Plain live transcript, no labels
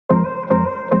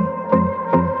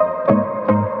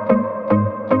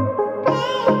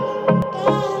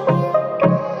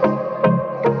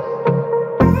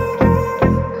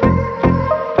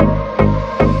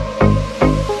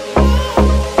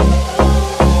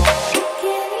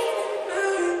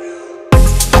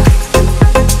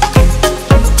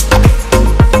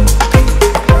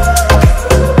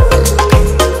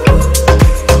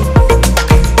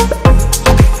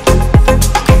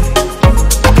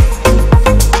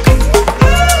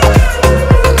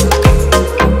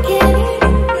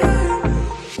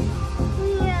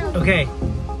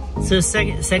So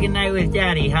second night with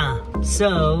Daddy, huh?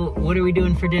 So what are we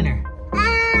doing for dinner?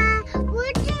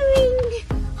 We're doing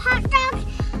hot dog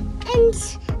and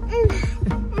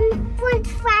French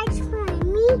fries for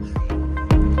me.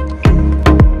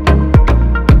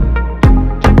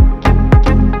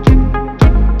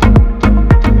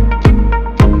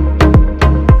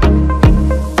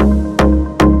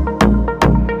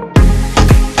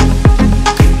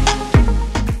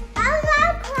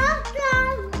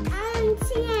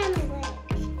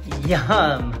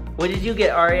 Yum. What did you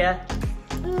get, Aria?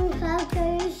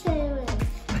 Strawberry sandwich.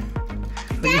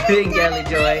 What are you doing, Kelly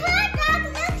Joy? Hot dog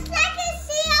looks like a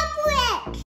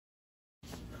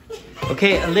sandwich.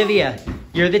 Okay, Olivia,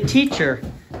 you're the teacher.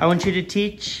 I want you to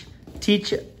teach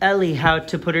Ellie how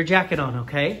to put her jacket on,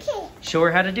 okay? Okay. Show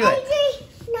her how to do it.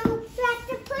 No, you have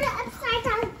to put it upside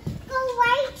down. Go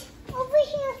right over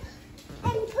here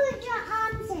and put your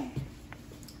arms in.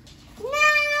 No!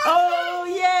 Oh,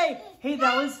 yay! Hey,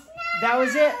 that was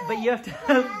it, but you have to,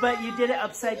 but you did it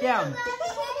upside down.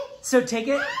 So take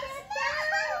it,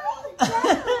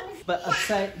 but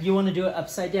you want to do it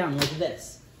upside down like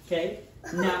this, okay?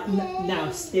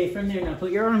 Now stay from there. Now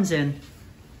put your arms in.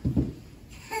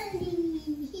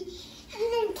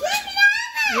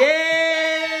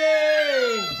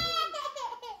 Yay!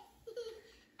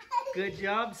 Good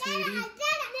job, sweetie.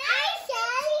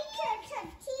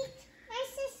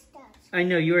 I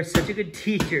know, you are such a good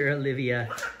teacher, Olivia.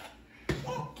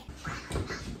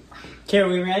 Okay, are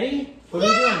we ready? What are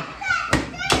we doing?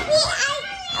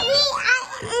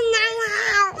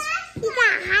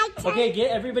 Okay,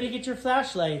 everybody get your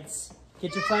flashlights.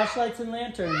 Get your flashlights and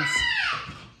lanterns.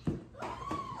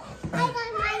 I got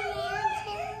my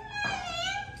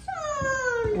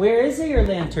lantern. Where is your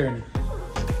lantern?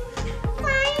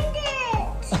 Find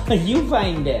it. You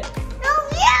find it. No,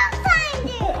 you find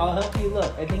it. I'll help you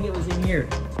look. I think it was in here.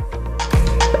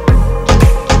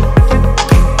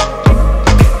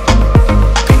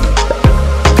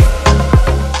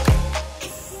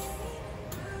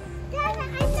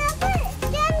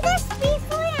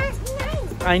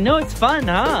 I know, it's fun,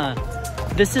 huh?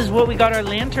 This is what we got our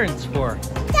lanterns for.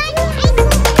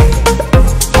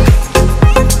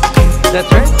 That's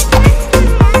right.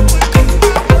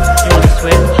 You want to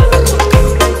switch?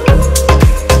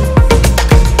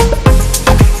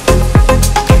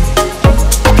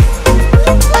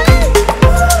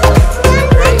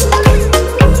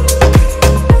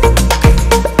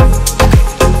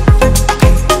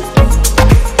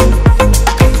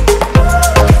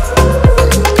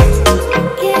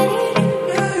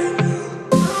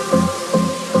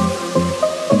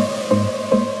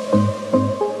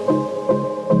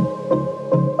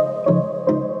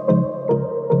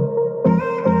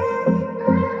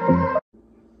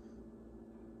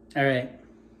 All right,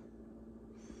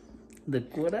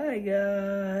 look what I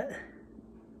got.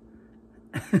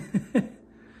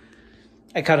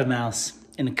 I caught a mouse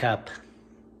in a cup.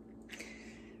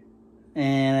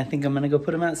 And I think I'm gonna go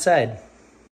put him outside.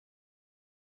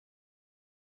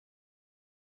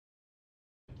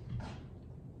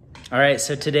 All right,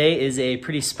 so today is a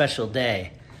pretty special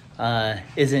day,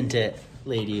 isn't it,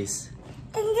 ladies?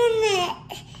 Isn't it?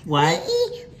 What?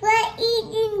 We're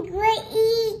eating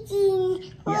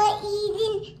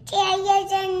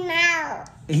carrots and mouse.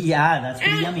 Yeah, that's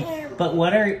pretty yummy. But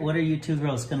what are you two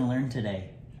girls gonna learn today?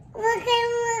 We're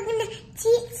gonna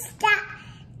teach that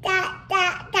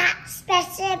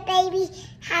special baby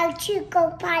how to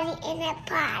go potty in a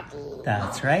potty.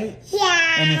 That's right.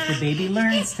 Yeah. And if the baby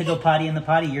learns to go potty in the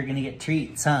potty, you're gonna get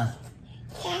treats, huh?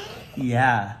 Yeah.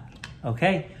 Yeah.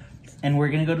 Okay. And we're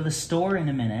gonna go to the store in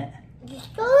a minute.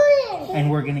 And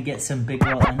we're gonna get some big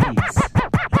girl undies.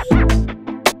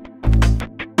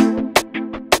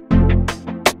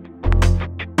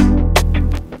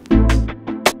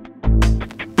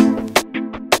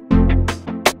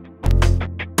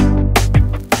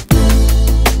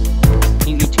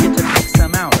 You each get to pick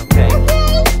some out, okay?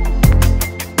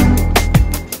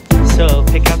 So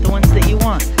pick out the ones that you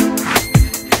want.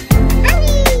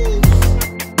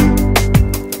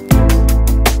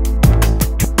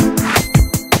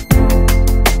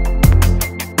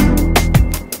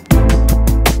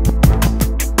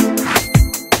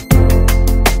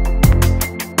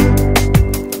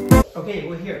 Okay,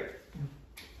 well here,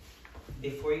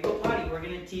 before you go potty, we're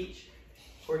gonna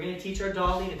teach our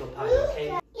dolly to go potty,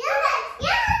 okay?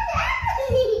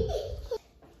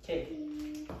 Okay,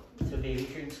 so baby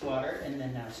drinks water and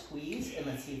then now squeeze and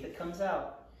let's see if it comes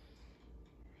out.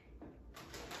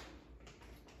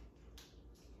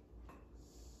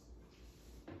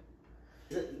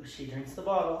 She drinks the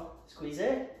bottle, squeeze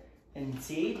it, and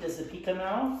see, does the pee come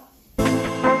out?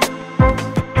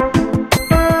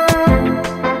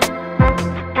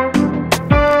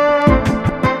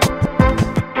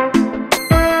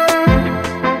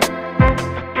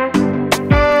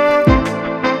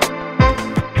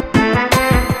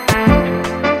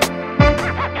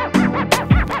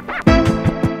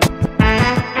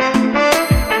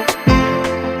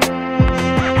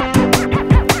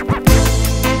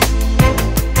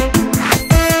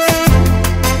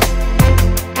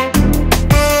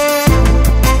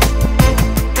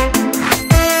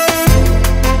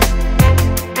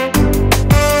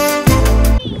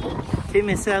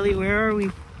 Sally, where are we?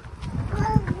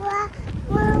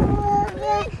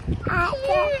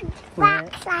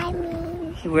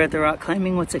 We're at the rock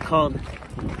climbing. What's it called?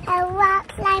 A rock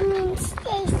climbing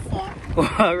station.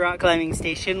 Rock climbing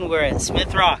station. We're at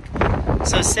Smith Rock.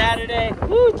 So Saturday,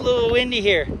 woo, it's a little windy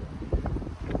here.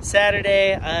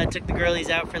 Saturday, took the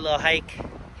girlies out for a little hike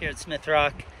here at Smith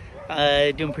Rock.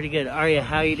 Doing pretty good. Aria,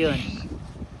 how are you doing?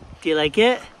 Do you like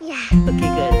it? Yeah. Okay,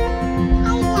 good.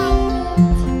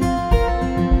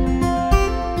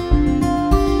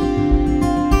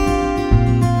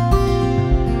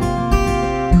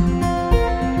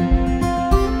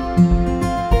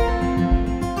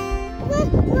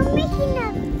 We're making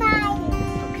a fire.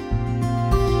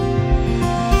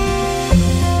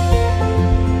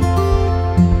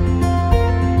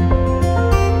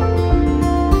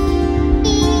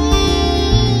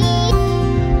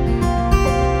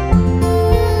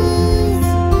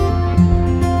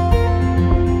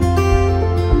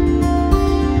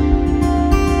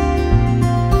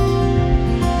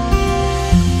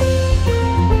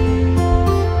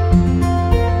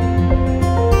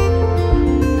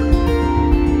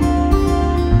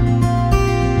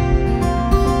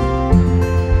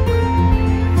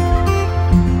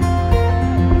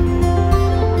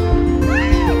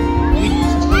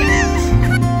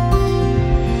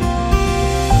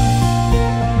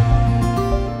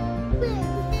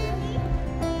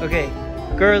 Okay,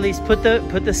 girlies, put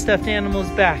the stuffed animals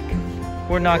back.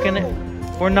 We're not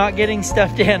getting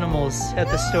stuffed animals at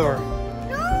the store.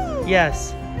 No.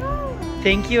 Yes. No.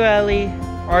 Thank you, Ellie.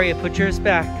 Aria, put yours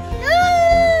back.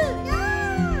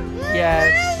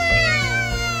 Yes.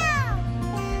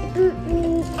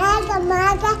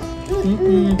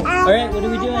 All right, what are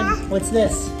we doing? What's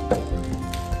this?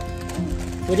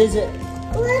 What is it?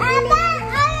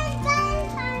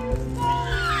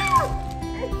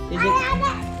 Is it?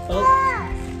 Oh.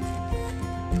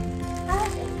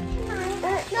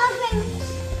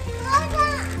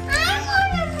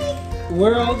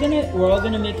 We're all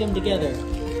gonna make them together.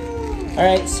 All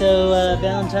right, so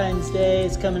Valentine's Day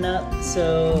is coming up,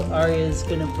 so Aria's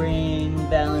gonna bring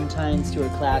Valentine's to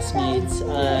her classmates.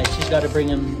 She's got to bring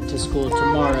them to school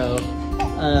tomorrow.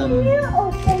 Can you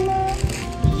open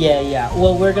it? Yeah.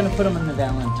 Well, we're gonna put them on the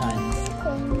Valentine's.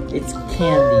 It's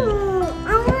candy.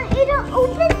 I want you to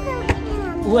open the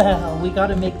candy. Well, we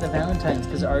gotta make the Valentine's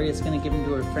because Aria's gonna give them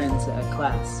to her friends at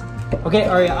class. Okay,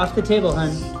 Aria, off the table,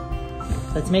 hun.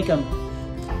 Let's make them.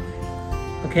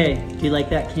 Okay, do you like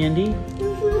that candy?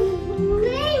 Candy.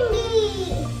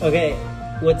 Okay,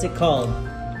 what's it called?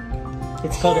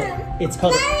 It's called Valentine's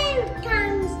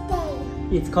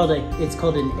Day. it's called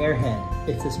an airhead.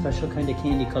 It's a special kind of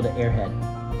candy called an airhead.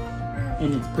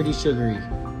 And it's pretty sugary.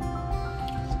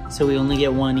 So we only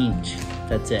get one each.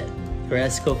 That's it. The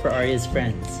rest go for Aria's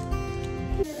friends.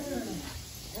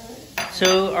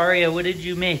 So Aria, what did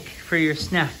you make for your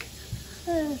snack?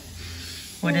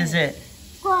 What is it?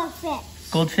 Goldfish.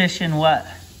 Goldfish and what?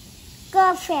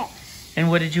 Goldfish. And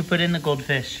what did you put in the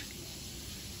goldfish?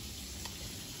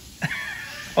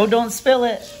 Oh, don't spill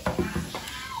it.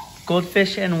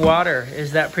 Goldfish and water.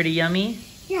 Is that pretty yummy?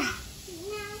 Yeah.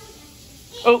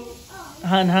 Oh,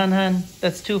 hun.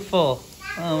 That's too full.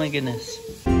 Oh my goodness.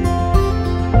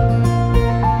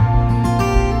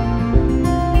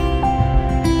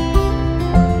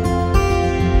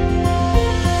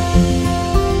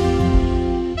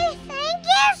 Thank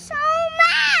you so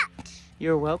much.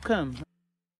 You're welcome.